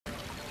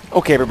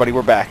Okay, everybody,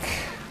 we're back.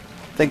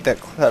 I think that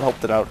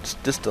helped it out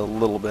just a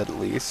little bit at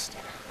least.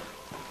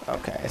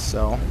 Okay,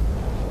 so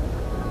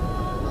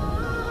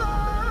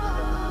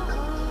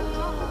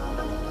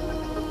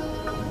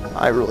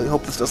I really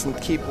hope this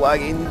doesn't keep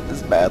lagging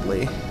this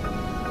badly.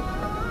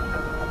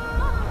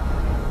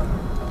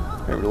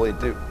 I really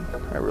do.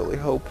 I really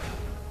hope.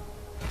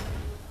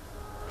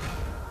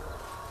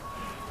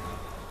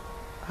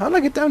 How did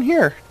I get down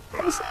here?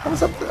 I was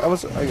up there.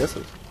 I guess it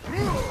was.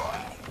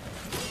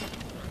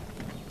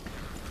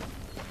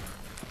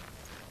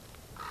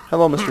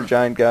 Hello, Mr.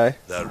 Giant Guy.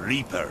 The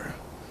Reaper.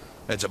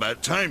 It's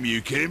about time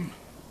you came.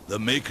 The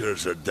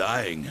Makers are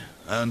dying,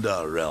 and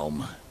our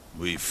realm.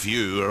 We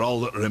few are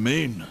all that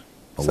remain.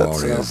 A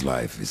warrior's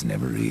life is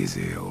never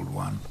easy, old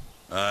one.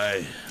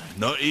 Aye,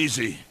 not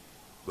easy,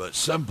 but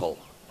simple.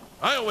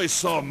 I always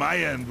saw my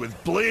end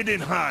with blade in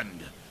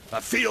hand.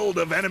 A field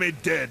of enemy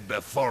dead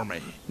before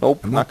me.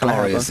 Nope, And not what gonna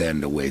glorious happen.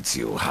 end awaits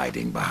you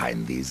hiding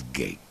behind these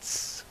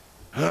gates?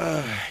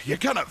 You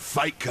cannot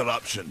fight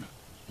corruption,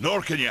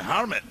 nor can you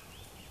harm it.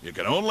 You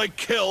can only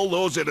kill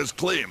those it has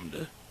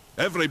claimed.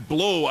 Every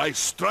blow I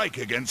strike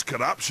against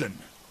corruption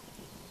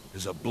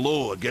is a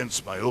blow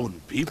against my own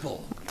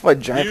people. That's why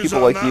giant Use people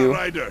on like that, you.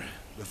 Rider,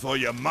 before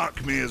you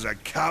mark me as a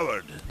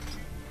coward.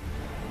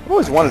 I've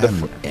always wanted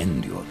Can to.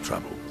 end your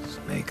troubles,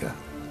 Maker.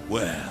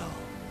 Well,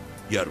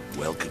 you're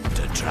welcome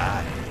to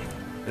try.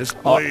 This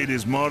blade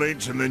is more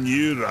ancient than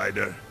you,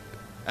 Rider.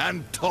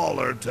 And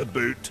taller to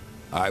boot.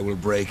 I will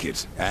break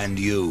it, and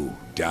you,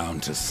 down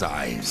to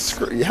size.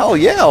 Hell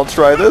yeah, I'll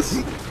try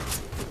this.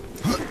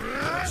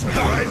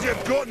 Surprised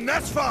you've gotten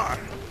this far.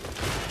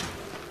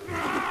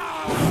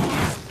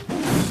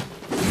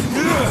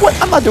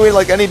 What? I'm not doing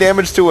like any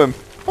damage to him.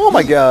 Oh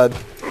my god.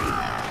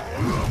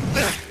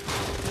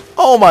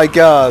 Oh my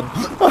god.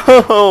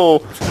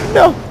 Oh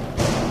no.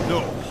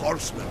 No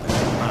horseman is a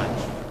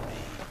match.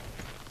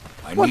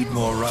 I need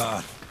more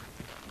wrath.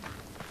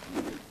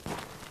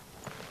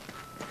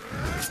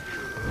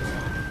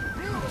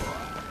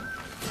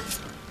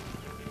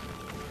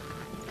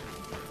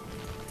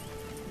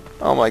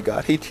 Oh my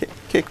god, he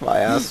kicked my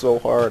ass so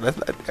hard.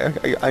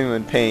 I'm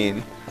in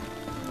pain.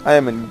 I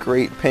am in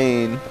great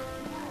pain.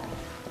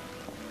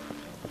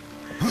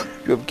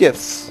 You have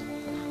gifts.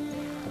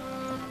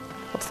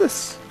 What's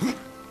this?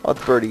 Oh,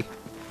 it's Birdie.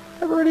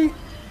 Hi, Birdie.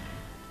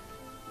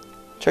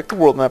 Check the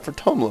world map for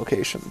tome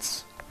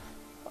locations.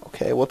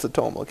 Okay, what's a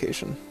tome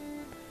location?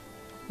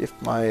 If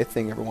my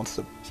thing ever wants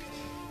to...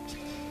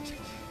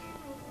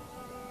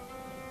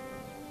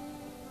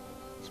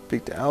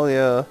 Speak to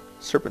Alia.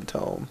 Serpent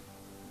Tome.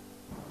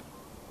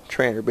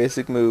 Trainer,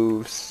 basic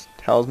moves,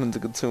 talismans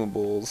and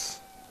consumables.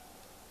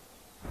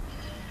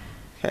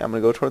 Okay, I'm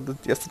gonna go toward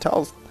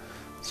the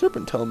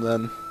Serpent Tome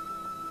then.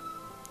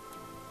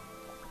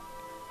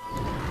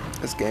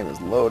 This game is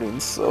loading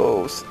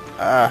so...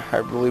 I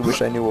really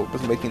wish I knew what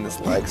was making this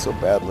lag so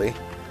badly.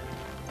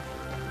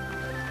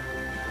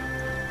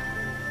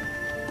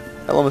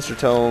 Hello, Mr.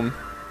 Tome.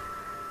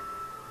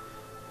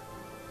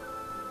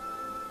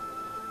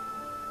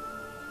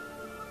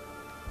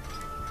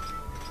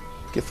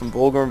 Gift from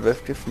Volgrim,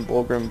 gift from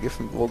Volgrim, gift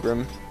from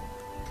Volgrim.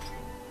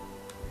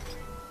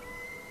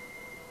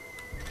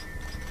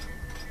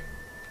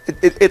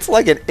 It's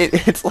like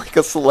it's like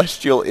a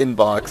celestial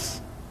inbox.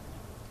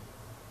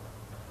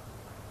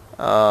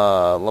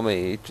 Let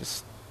me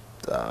just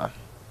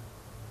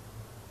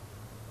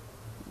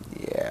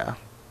yeah.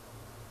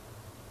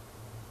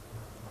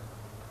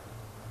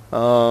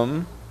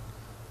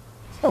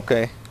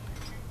 Okay.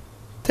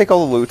 Take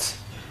all the loot.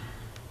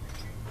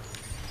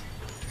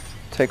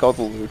 Take all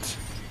the loot.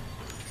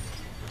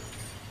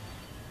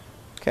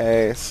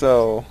 Okay,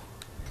 so...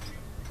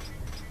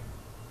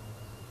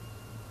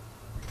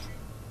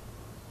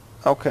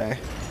 Okay.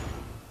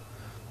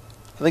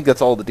 I think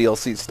that's all the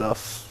DLC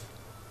stuff.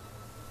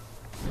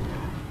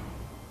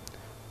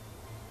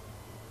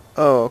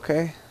 Oh,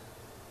 okay.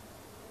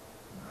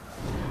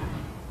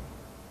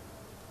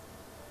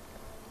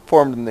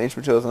 Formed in the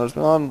ancient materials and there's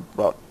been on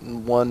about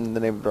one in the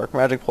name of dark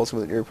magic, pulsing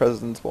with eerie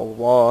presence, blah blah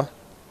blah.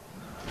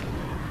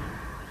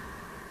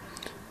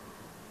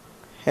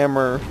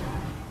 Hammer,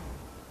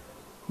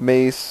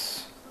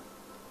 mace,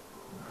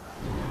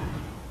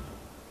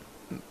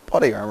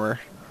 body armor,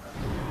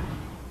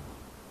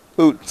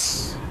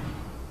 boots,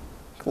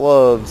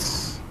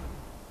 gloves,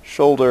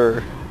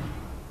 shoulder,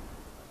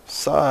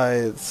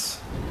 scythes,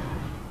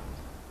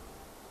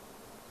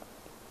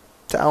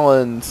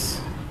 talons,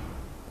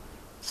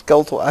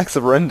 skeletal axe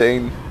of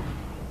rending.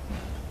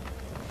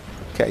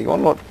 Okay, you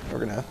wanna know what? We're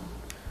gonna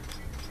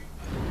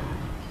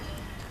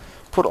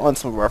put on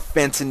some of our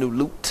fancy new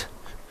loot.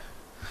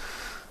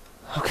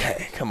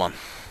 Okay, come on.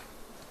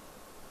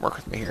 Work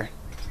with me here.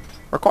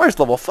 Requires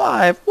level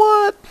 5?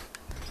 What?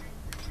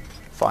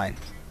 Fine.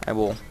 I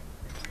will.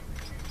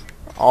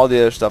 All the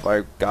other stuff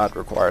I got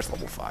requires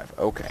level 5.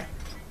 Okay.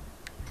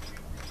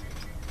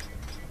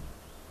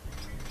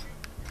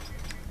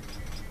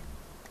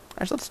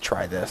 Actually, let's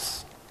try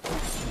this.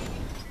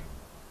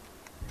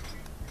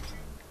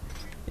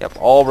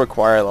 Yep, all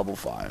require level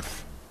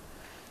 5.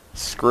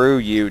 Screw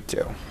you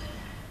too.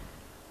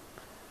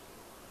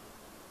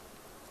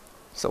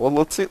 So well,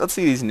 let's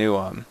see these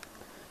new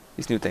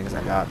things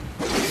I got.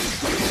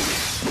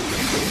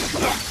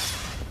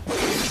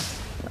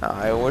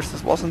 I wish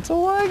this wasn't so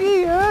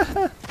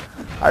laggy.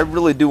 I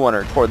really do want to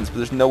record this, but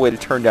there's no way to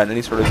turn down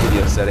any sort of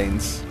video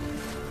settings.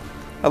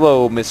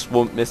 Hello, Miss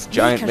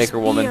Giant Maker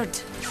Woman. Beard.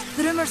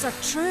 The rumors are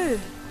true.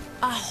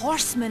 A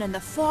horseman in the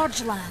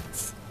Forge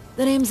lands.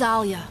 The name's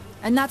Alia,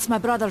 and that's my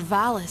brother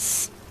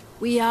Valis.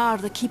 We are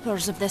the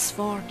keepers of this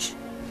forge,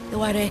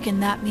 though I reckon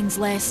that means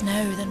less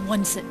now than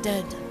once it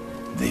did.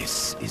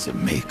 This is a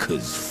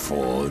maker's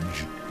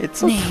forge. It's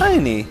so Nay,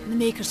 tiny. The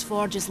Maker's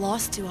Forge is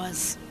lost to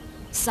us,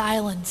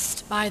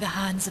 silenced by the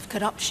hands of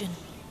corruption.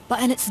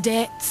 But in its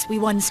depths we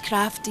once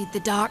crafted the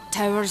dark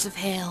towers of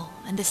hell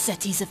and the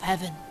cities of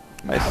heaven.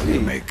 I Now see. you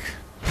make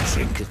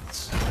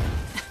trinkets.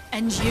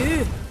 And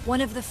you,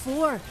 one of the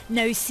four,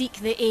 now seek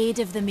the aid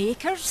of the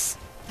Makers?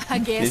 I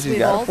guess She's we've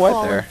got a all point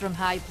fallen there. from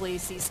high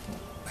places.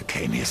 I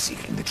came here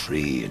seeking the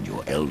tree, and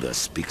your elder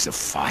speaks of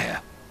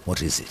fire.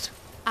 What is it?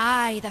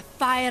 Aye, the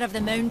fire of the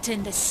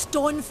mountain, the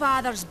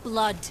Stonefather's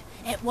blood.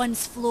 It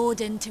once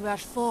flowed into our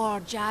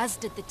forge, as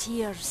did the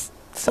tears.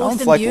 Sounds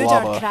Both like imbued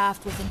lava. our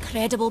craft with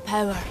incredible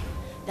power,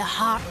 the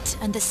heart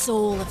and the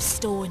soul of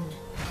stone.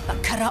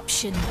 But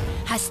corruption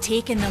has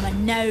taken them,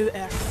 and now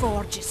our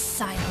forge is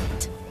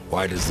silent.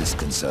 Why does this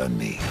concern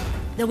me?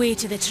 The way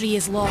to the tree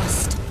is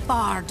lost,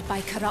 barred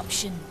by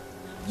corruption.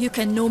 You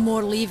can no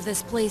more leave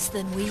this place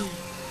than we.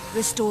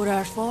 Restore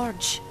our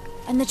forge,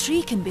 and the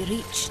tree can be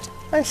reached.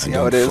 I see I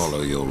how don't it is.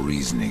 follow your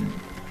reasoning.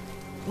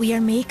 We are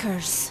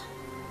makers,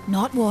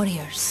 not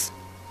warriors.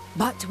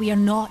 But we are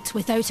not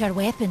without our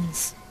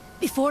weapons.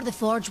 Before the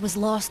forge was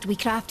lost, we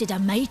crafted a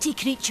mighty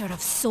creature of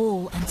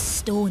soul and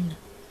stone.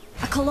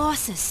 A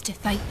colossus to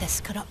fight this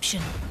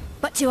corruption.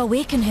 But to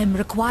awaken him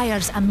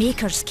requires a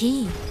maker's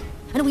key.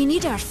 And we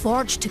need our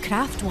forge to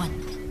craft one.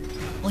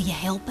 Will you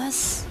help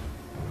us?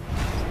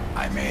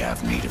 I may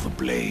have need of a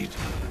blade.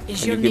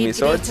 Is Can your you give me name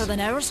swords? greater than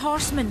ours,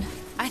 horseman?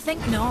 I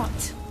think not.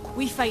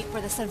 We fight for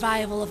the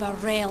survival of our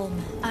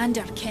realm and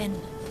our kin.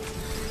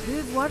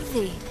 Prove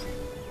worthy,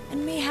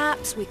 and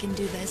mayhaps we can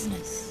do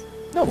business.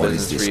 No What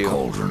is business for this you.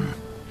 cauldron?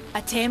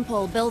 A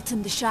temple built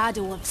in the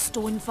shadow of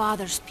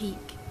Stonefather's Peak.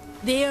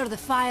 There the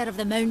fire of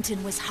the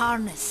mountain was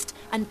harnessed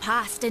and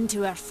passed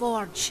into our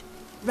forge.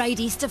 Ride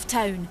east of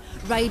town,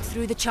 ride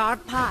through the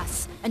charred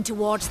pass and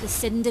towards the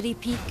cindery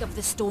peak of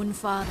the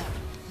Stonefather.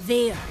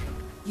 There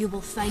you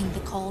will find the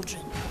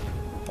cauldron.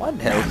 What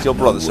the hell is your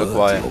brother so Word to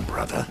quiet? Your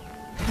brother?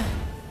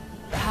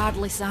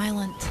 Hardly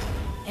silent.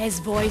 His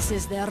voice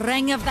is the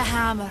ring of the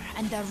hammer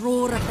and the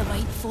roar of the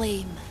white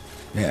flame.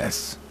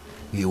 Yes.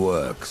 He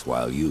works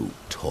while you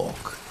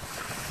talk.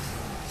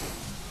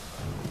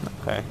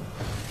 Okay.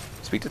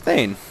 Speak to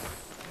Thane.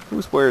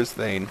 Where's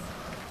Thane?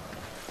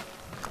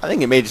 I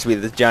think it may just be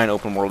this giant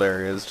open world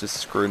area is just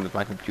screwing with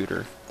my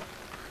computer.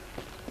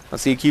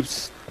 Let's see, it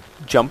keeps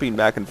jumping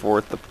back and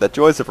forth. The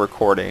joys of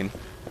recording.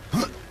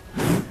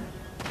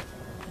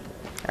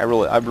 I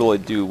really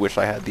do wish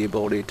I had the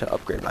ability to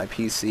upgrade my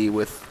PC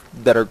with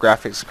better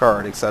graphics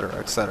card, etc.,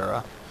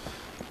 etc.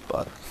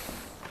 But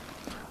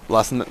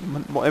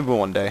maybe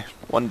one day,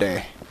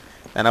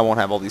 and I won't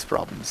have all these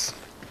problems.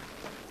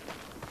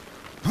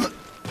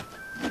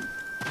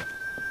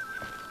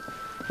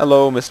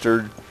 Hello,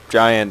 Mr.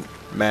 Giant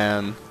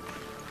Man.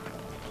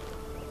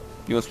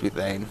 You must be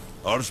Thane.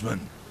 Horseman,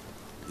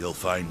 you'll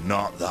find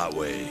not that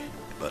way,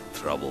 but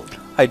trouble.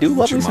 I do love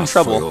What you me some must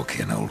for trouble. your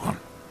kin, old one.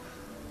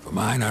 For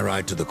mine, I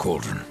ride to the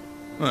cauldron.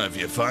 Well, if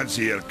you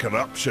fancy your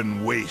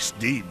corruption waist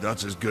deep,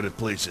 that's as good a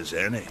place as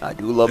any. I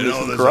do love You me know,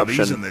 some there's a corruption.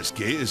 reason this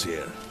gate is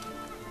here.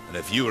 And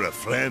if you were a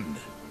friend,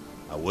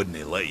 I wouldn't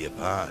have let you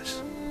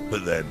pass.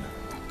 But then,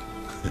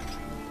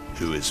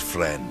 who is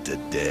friend to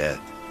death?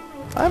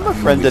 I'm a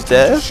friend to Wisdom to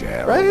death,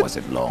 share, or right? was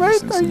it long Right?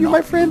 since Are you not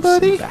my friend,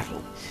 used in buddy?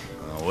 battle?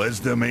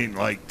 Wisdom ain't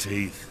like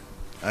teeth.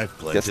 I've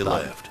Guess plenty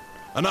not. left.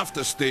 Enough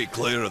to stay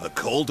clear of the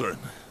cauldron.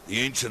 The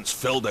ancients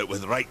filled it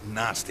with right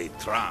nasty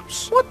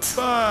traps. What?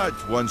 But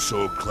one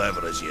so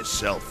clever as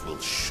yourself will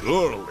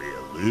surely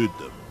elude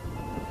them.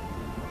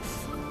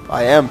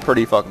 I am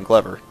pretty fucking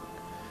clever.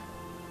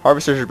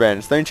 Harvester's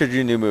Revenge. Thane showed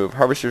you a new move.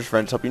 Harvester's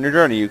Revenge help you in your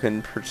journey. You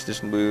can purchase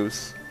additional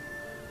moves.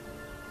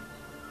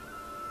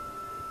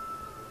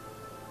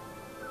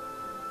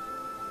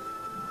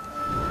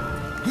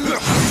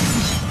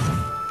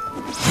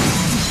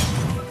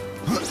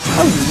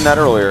 I was using that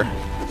earlier.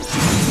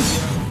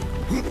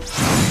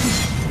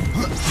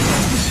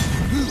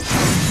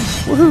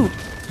 Woohoo!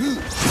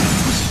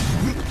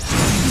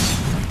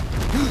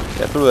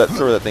 Yeah, throw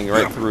that thing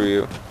right through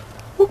you.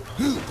 Whoop.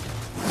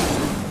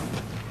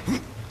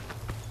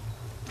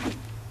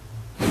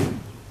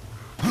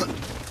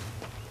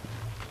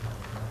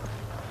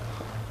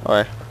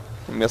 Alright,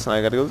 I'm guessing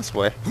I gotta go this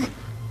way.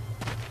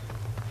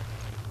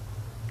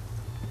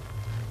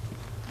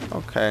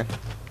 Okay.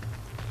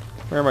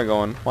 Where am I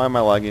going? Why am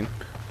I lagging?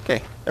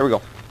 Okay, there we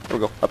go. There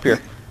we go. Up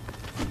here.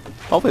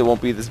 Hopefully it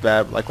won't be this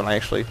bad like when I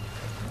actually...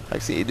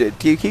 Like, see, it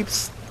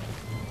keeps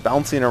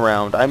bouncing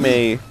around. I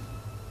may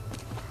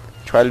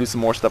try to do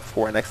some more stuff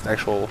before our next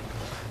actual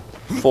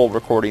full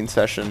recording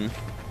session.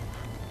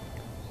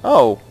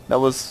 Oh,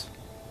 that was...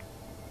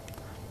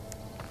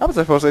 How was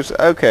I supposed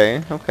to...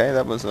 Okay,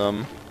 that was,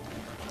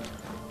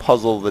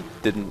 puzzle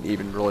that didn't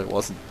even really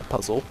wasn't a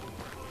puzzle.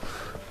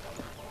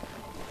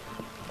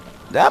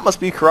 That must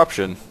be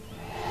corruption.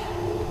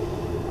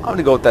 I'm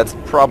gonna go with that's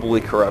probably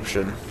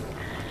corruption.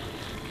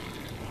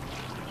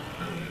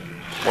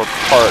 Or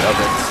part of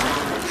it.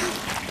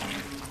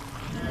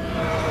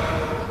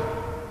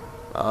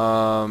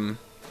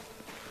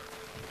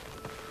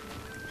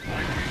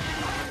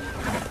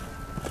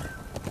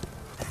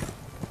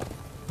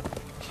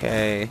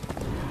 Okay.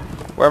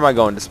 Where am I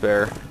going,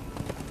 Despair?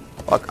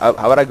 Fuck,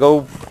 how would I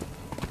go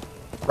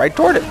right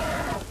toward it?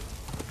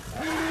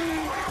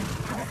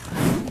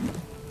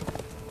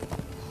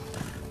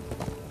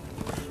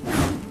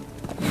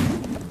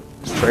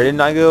 Straight in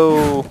I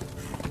go.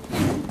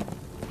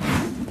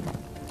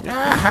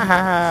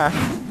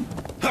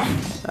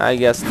 I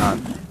guess not.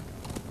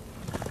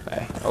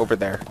 Okay, over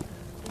there.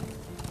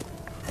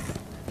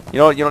 You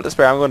know what,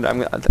 Despair? I've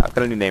got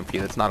a new name for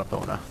you. That's not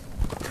Epona.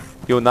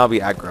 You will now be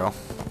Aggro.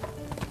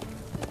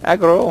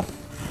 Aggro.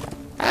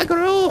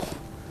 Aggro.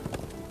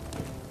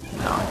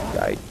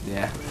 No,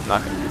 yeah, I'm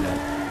not gonna do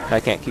that. I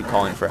can't keep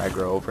calling for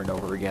aggro over and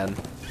over again.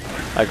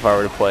 Like if I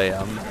were to play,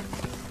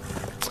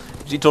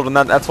 she told him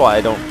that's why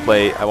I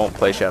won't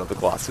play Shadow of the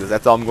Colossus, because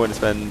that's all I'm going to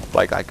spend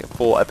like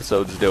full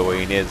episodes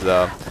doing is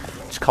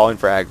just calling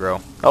for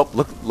aggro. Oh,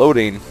 look,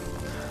 loading.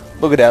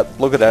 Look at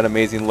that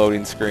amazing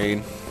loading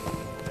screen.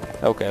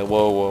 Okay,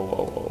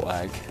 whoa,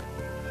 lag.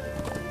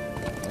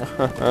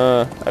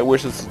 I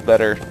wish this was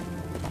better.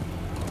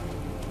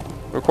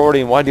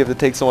 Recording, why do you have to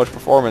take so much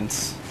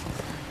performance?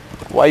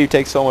 Why you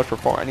take so much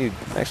performance?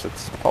 Actually,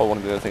 that's probably one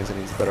of the other things that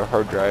needs a better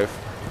hard drive.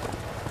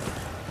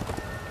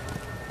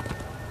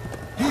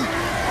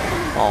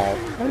 Oh,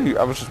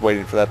 I was just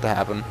waiting for that to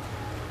happen.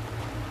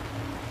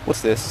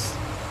 What's this?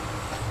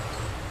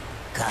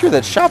 You're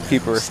that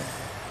shopkeeper.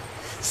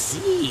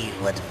 See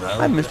what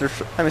Hi,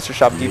 Mr.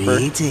 Shopkeeper.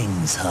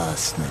 Greetings,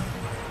 horseman,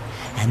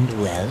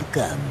 and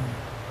welcome.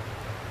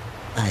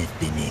 I've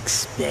been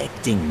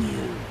expecting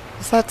you.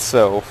 Is that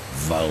so?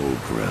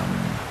 Vulgrim.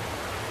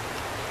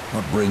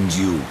 What brings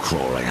you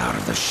crawling out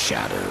of the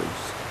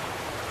shadows?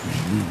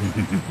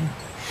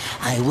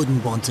 I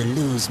wouldn't want to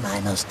lose my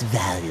most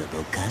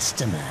valuable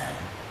customer.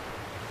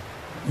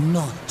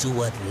 Not to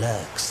what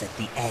lurks at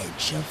the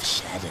edge of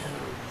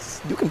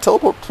shadows. You can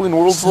teleport between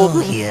worlds, So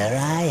Vulgrim? here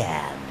I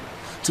am,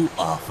 to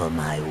offer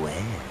my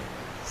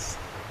wares.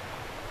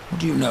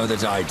 Do you know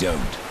that I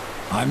don't?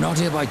 I'm not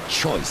here by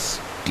choice,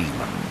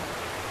 demon.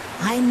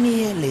 I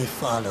merely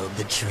followed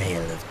the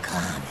trail of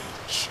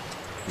carnage.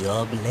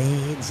 Your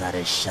blades are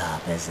as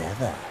sharp as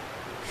ever.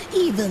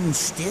 Even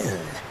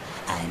still,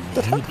 I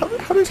may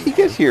How did he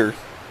get here?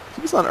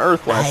 He was on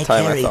Earth last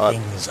time, I carry thought.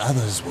 things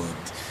others would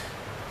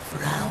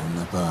frown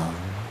upon.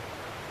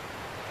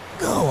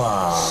 Go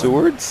on.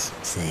 Swords?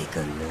 Take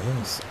a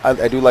look.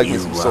 I do like me You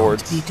some won't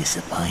swords. be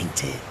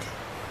disappointed.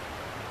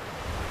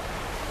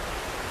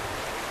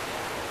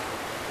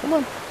 Come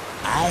on.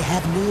 I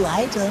have new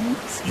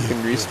items. You if can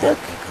you respec.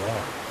 have the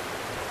call.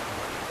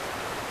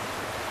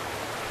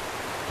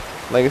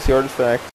 Legacy artifact.